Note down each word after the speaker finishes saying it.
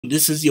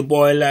This is your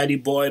boy Laddie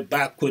Boy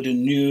back with a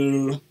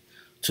new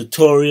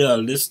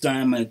tutorial. This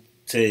time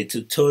the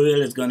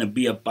tutorial is going to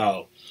be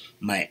about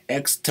my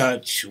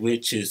XTouch,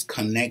 which is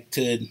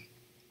connected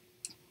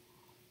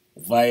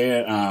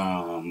via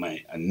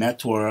my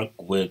network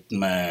with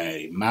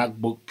my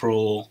MacBook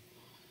Pro.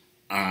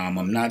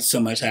 I'm not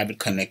so much have it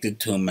connected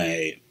to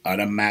my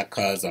other Mac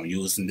because I'm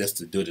using this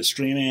to do the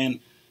streaming.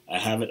 I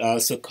have it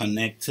also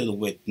connected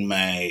with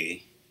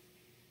my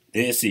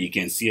this, so you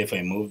can see if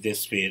I move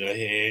this fader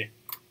here,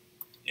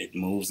 it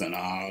moves and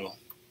all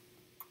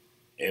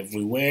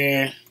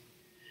everywhere,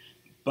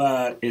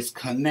 but it's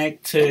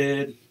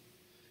connected.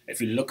 If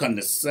you look on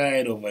the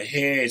side over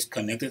here, it's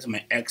connected to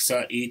my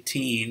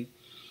Xr18,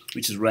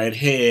 which is right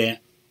here,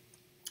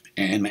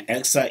 and my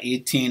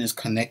Xr18 is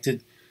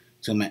connected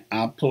to my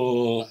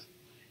Apple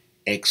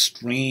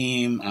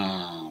Extreme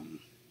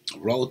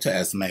router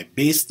as my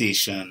base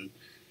station,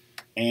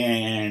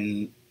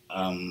 and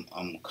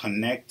I'm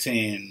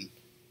connecting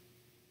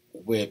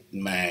with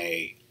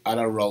my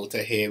other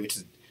router here, which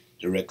is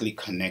directly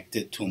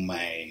connected to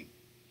my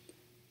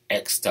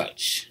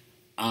XTouch.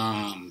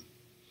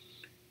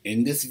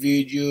 In this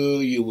video,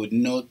 you would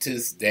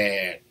notice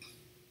that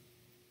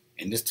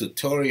in this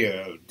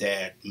tutorial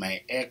that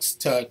my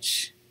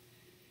XTouch,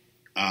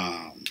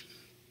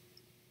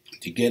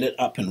 to get it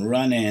up and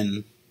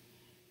running,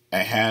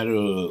 I had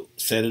to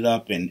set it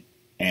up and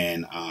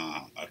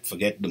I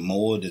forget the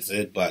mode is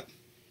it, but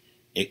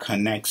it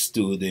connects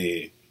to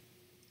the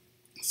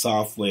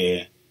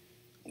software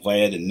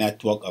via the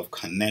network of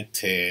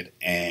connected,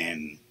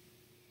 and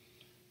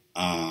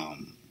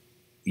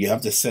you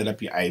have to set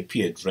up your IP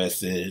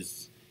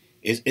addresses.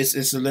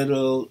 It's a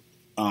little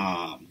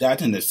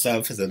that in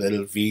itself is a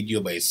little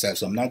video by itself,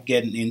 so I'm not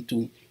getting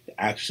into the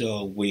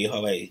actual way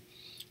how I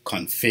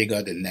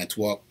configure the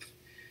network.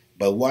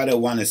 But what I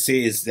want to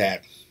say is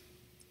that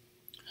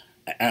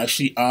I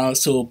actually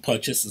also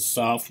purchased a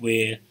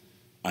software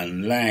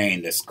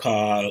online that's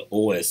called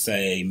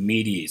OSI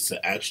Midi. So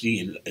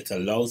actually it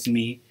allows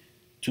me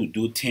to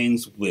do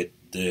things with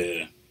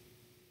the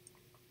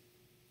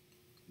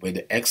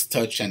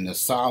XTouch and the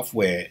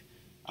software.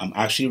 I'm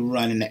actually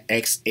running the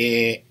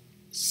Xr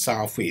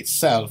software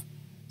itself.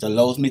 It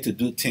allows me to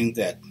do things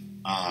that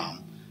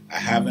I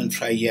haven't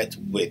tried yet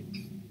with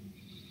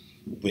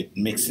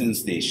mixing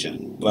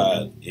station.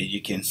 But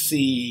you can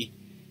see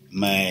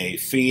my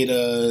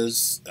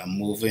faders are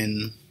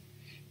moving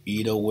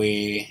either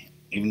way,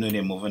 even though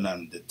they're moving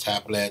on the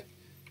tablet.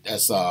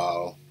 That's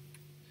all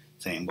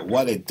same. But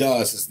what it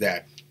does is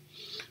that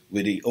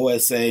with the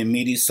OSI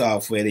Midi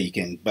software that you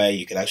can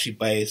actually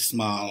buy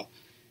small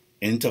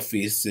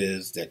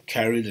interfaces that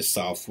carry the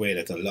software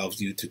that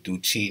allows you to do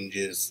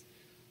changes.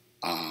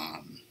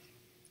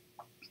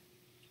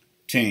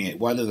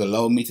 What it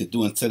allowed me to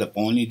do, instead of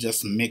only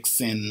just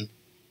mixing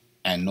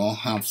and no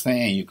half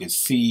saying, you can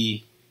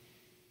see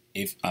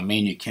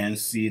you can't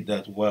see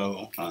that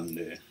well on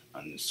the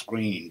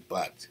screen,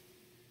 but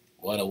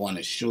what I want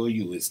to show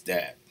you is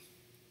that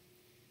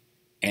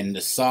in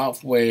the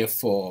software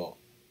for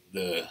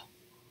the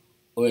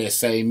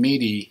OSI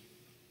Midi,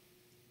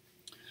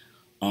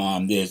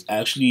 there's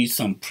actually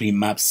some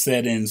pre-map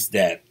settings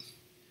that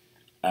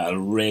are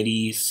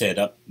already set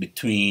up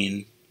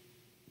between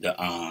the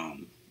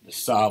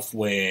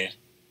software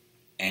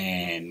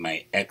and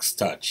my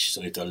XTouch,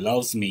 so it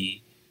allows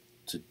me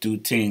to do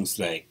things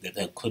like that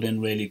I couldn't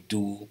really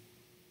do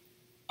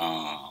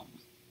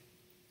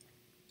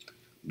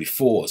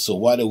before. So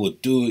what I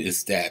would do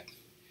is that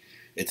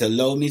it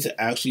allowed me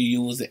to actually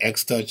use the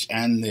XTouch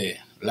and the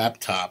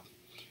laptop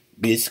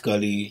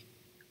basically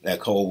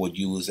like how I would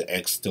use the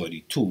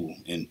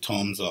X32, in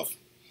terms of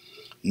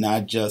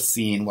not just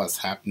seeing what's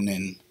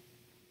happening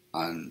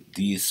on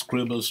these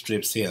scribble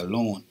strips here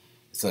alone.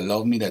 It's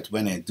allowed me that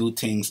when I do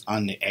things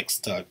on the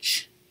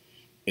XTouch,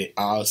 it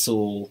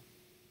also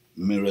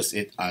mirrors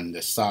it on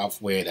the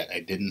software that I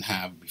didn't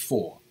have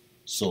before.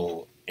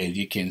 So as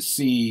you can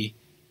see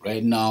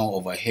right now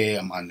over here,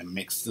 I'm on the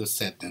mixer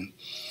setting,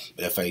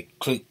 but if I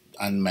click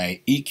on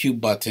my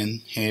EQ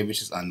button here,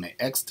 which is on my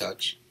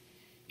XTouch,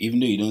 even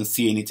though you don't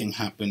see anything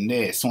happen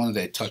there, as soon as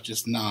I touch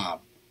this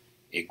knob,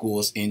 it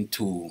goes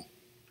into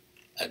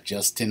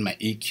adjusting my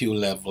EQ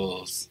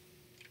levels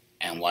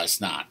and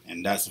what's not,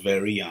 and that's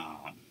very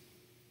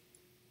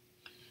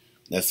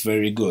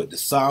good. The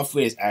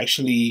software is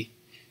actually,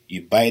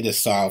 you buy the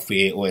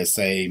software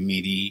OSI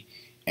Midi,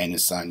 and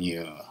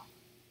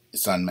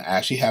I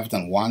actually have it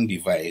on one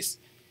device,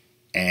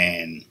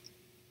 and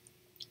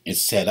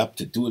it's set up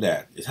to do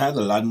that. It has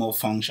a lot more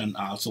function.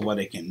 Also, what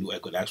I can do, I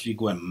could actually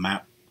go and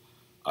map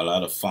a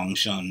lot of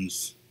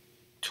functions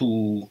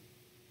to.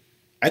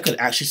 I could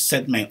actually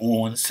set my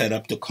own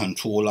setup to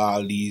control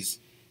all these,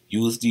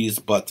 use these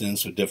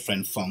buttons for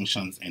different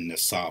functions in the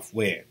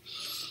software.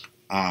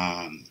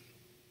 But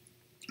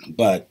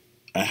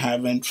I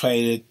haven't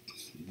tried it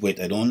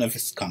with, I don't know if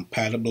it's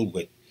compatible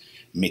with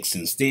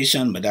mixing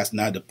station, but that's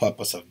not the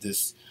purpose of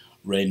this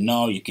right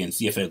now. You can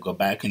see if I go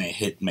back and I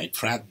hit my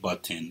track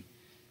button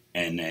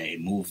and I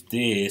move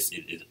this,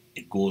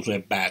 it goes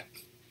right back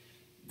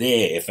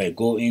there. If I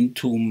go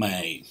into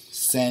my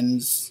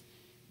sends,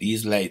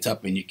 these light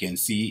up, and you can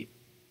see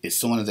as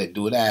soon as I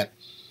do that,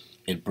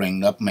 it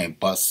brings up my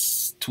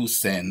bus 2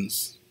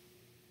 sends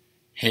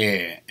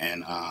here.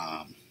 And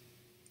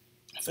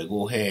if I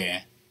go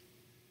here,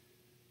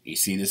 you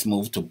see this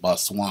move to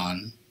bus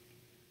 1,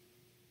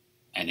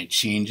 and it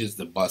changes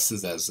the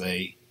buses as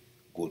I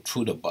go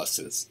through the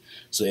buses.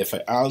 So if I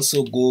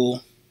also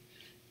go,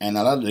 and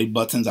a lot of the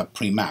buttons are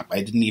pre-mapped,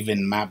 I didn't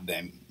even map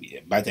them,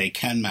 but I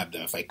can map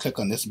them. If I click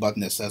on this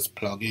button that says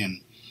plug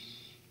in,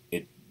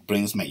 it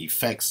brings my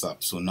effects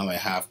up. So now I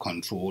have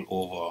control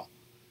over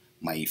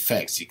my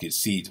effects. You can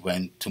see it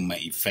went to my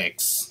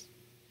effects,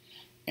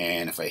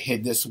 and if I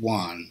hit this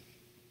one,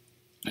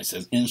 it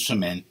says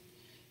instrument,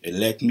 it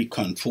let me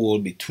control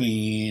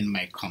between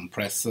my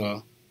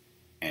compressor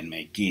and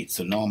my gate.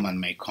 So now I'm on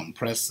my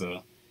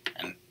compressor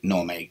and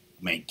no, my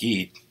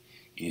gate.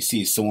 And you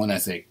see, so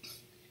as I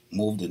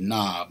move the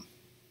knob,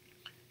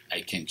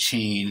 I can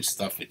change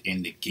stuff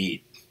within the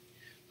gate.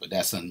 So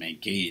that's on my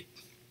gate,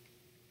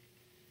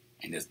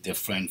 and there's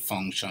different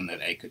function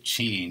that I could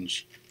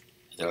change.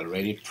 They're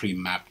already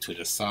pre-mapped to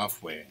the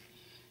software.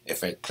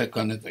 If I click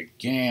on it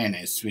again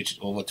and switch it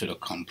over to the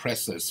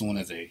compressor, as soon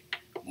as I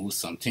move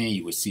something,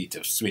 you will see it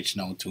to switch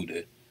now to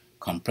the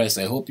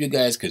compressor. I hope you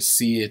guys could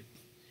see it.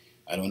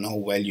 I don't know how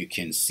well you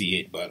can see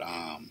it, but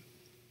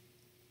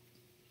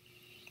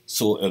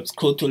so it's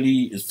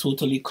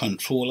totally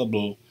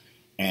controllable.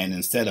 And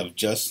instead of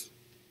just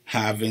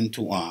having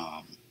to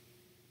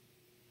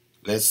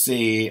let's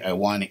say I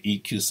want to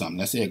EQ something.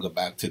 Let's say I go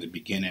back to the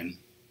beginning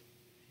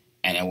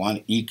and I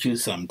want to EQ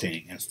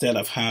something. Instead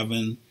of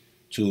having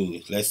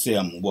to, let's say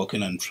I'm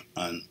working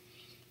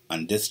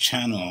on this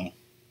channel,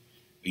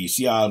 you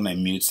see all my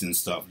mutes and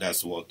stuff,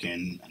 that's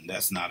working, and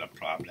that's not a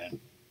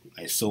problem.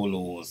 My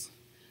solos,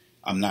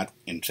 I'm not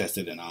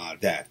interested in all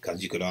that,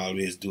 because you could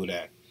always do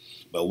that.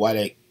 But what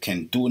I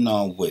can do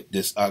now with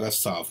this other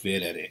software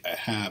that I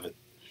have,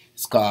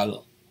 it's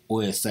called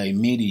OSI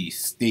Midi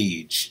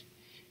Stage.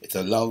 It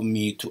allows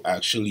me to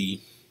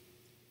actually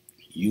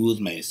use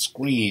my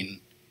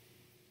screen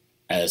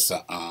as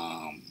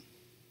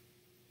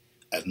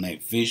my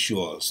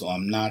visual. So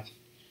I'm not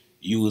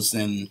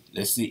using,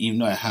 let's see, even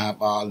though I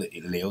have all the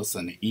layouts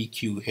and the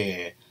EQ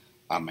here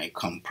on my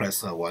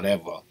compressor or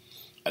whatever,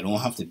 I don't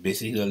have to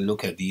basically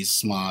look at these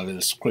small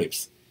little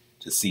scripts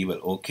to see, well,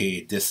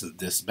 okay, this is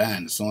this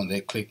band. So as I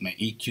click my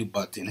EQ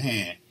button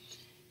here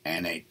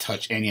and I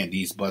touch any of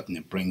these buttons,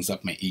 it brings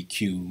up my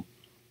EQ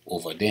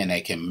over there, and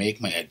I can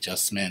make my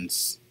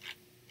adjustments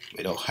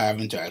without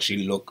having to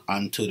actually look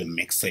onto the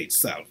mixer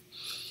itself,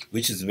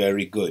 which is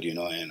very good, you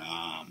know. And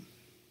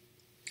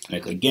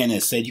like again, I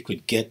said, you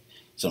could get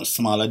some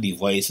smaller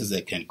devices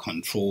that can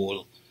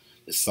control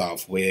the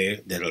software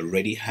that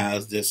already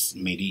has this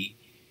MIDI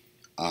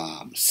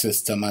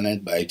system on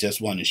it. But I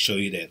just want to show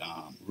you that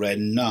right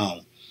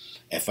now,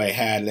 if I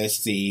had, let's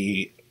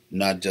say,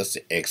 not just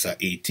the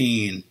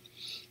Xr18,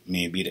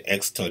 maybe the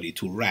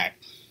X32 rack,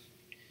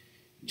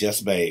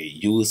 just by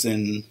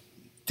using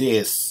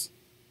this,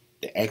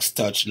 the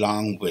XTouch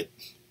along with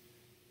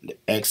the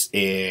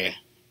Xr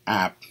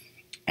app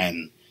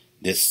and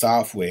this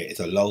software, it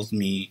allows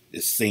me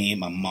the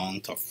same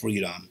amount of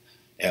freedom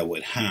I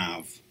would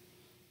have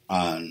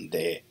on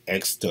the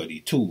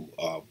X32,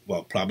 or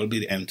well,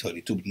 probably the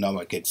M32. But now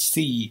I can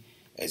see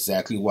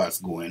exactly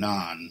what's going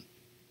on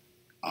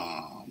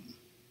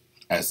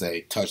as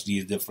I touch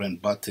these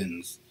different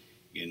buttons.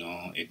 You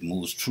know, it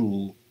moves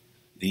through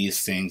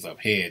these things up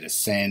here, the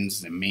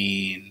sends, the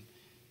main,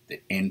 the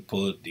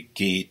input, the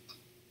gate,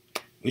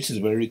 which is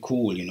very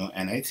cool, you know.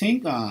 And I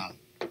think I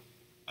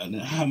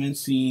haven't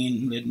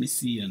seen, let me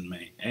see on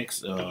my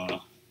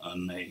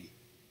on my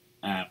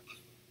app,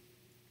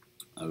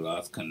 I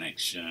lost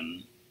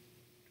connection.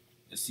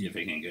 Let's see if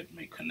I can get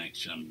my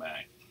connection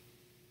back.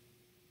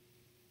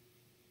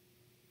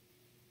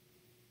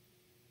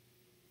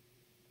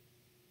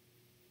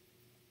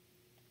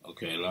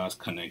 Okay, I lost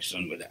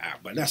connection with the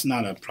app, but that's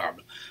not a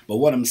problem. But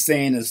what I'm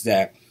saying is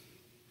that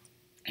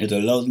it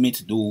allows me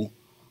to do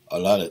a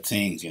lot of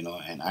things, you know.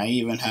 And I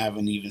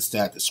haven't even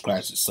started to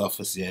scratch the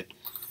surface yet.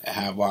 I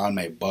have all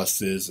my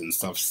buses and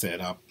stuff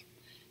set up,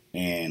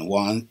 and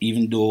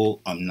even though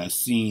I'm not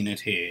seeing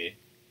it here,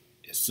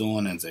 as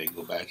soon as I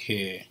go back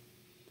here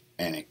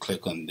and I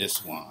click on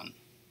this one,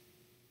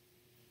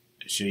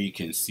 I'm sure you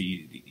can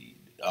see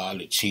all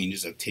the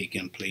changes are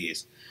taking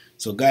place.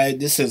 So guys,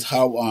 this is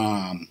how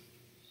I'm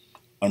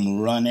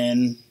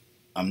running.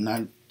 I'm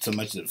not so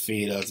much the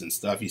faders and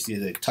stuff. You see,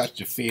 as I touch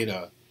the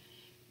fader,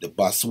 the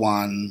bus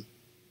 1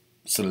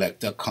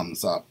 selector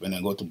comes up. When I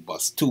go to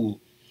bus 2,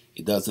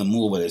 it doesn't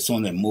move, but as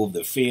soon as I move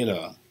the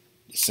fader,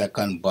 the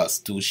second bus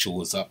 2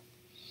 shows up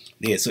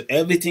there. So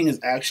everything is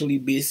actually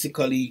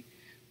basically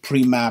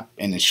pre-mapped,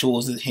 and it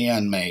shows it here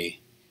on my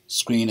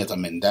screen that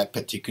I'm in that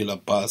particular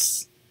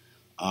bus.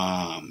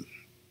 I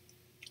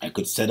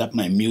could set up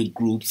my mute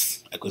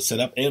groups. I could set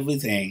up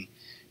everything,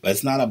 but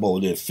it's not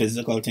about the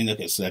physical thing that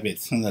I can set up.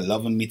 It's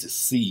allowing me to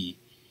see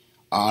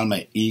all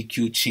my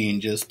EQ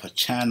changes per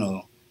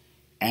channel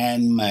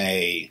and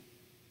my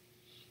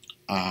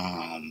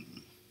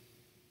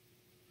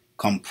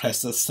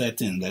compressor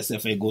setting. Let's say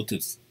if I go to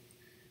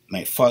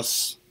my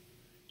first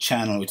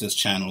channel, which is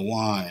channel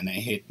 1, and I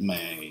hit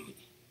my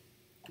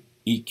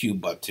EQ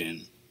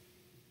button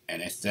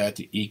and I start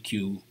to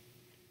EQ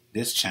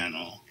this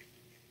channel,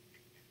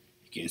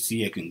 you can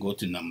see I can go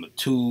to number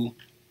 2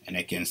 and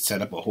I can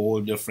set up a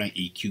whole different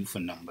EQ for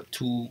number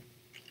 2.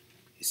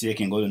 You see I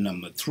can go to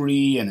number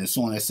 3, and as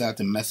soon as I start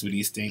to mess with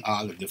these things,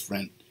 all the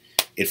different,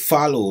 it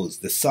follows,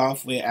 the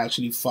software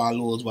actually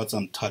follows what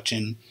I'm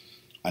touching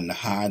on the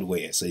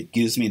hardware, so it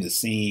gives me the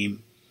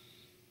same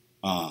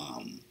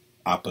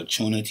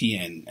opportunity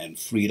and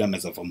freedom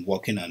as if I'm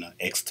working on an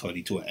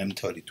X32 or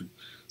M32.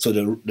 So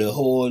the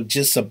whole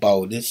gist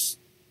about this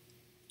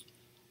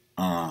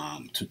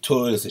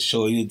tutorial is to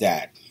show you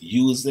that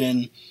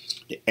using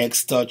the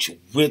XTouch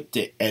with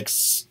the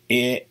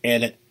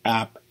Xr18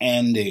 app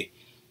and the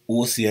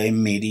OSI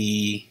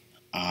Midi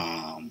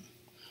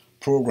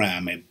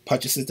program, and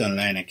purchase it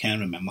online. I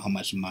can't remember how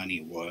much money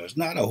it was,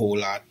 not a whole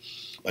lot,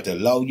 but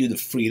allow you the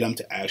freedom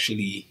to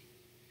actually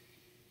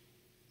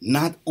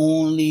not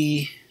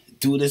only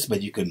do this,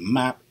 but you can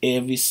map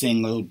every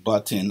single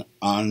button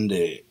on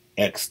the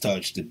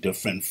XTouch, the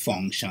different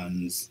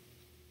functions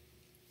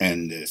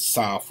and the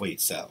software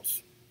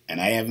itself.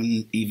 And I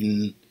haven't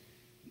even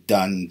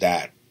done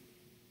that.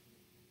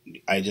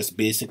 I just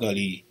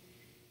basically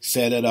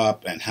set it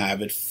up and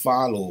have it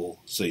follow,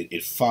 so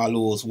it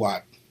follows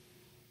what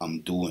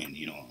I'm doing,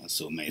 you know.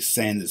 So my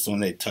sends, as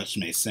soon as I touch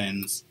my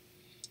sends,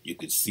 you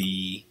could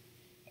see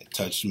I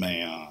touch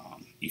my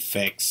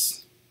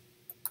effects,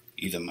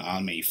 either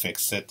all my effect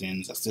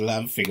settings. I still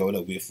haven't figured out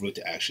a way for it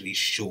to actually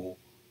show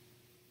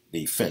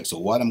the effect. So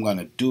what I'm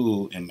gonna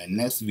do in my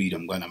next video,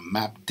 I'm gonna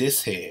map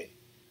this here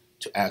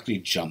to actually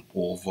jump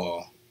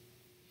over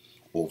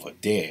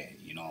there.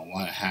 You know, I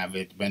want to have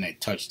it when I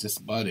touch this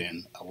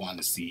button, I want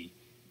to see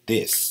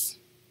this.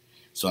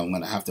 So I'm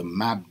gonna have to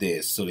map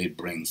this so it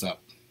brings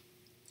up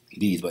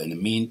these. But in the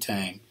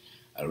meantime,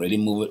 I already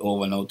move it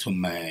over now to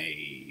my,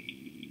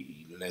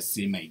 let's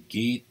see, my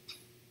gate.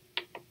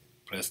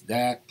 Press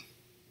that,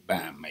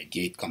 bam, my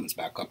gate comes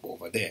back up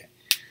over there.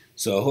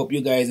 So I hope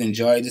you guys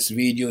enjoyed this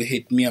video.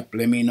 Hit me up,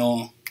 let me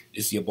know.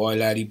 This is your boy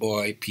Laddie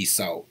Boy. Peace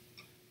out.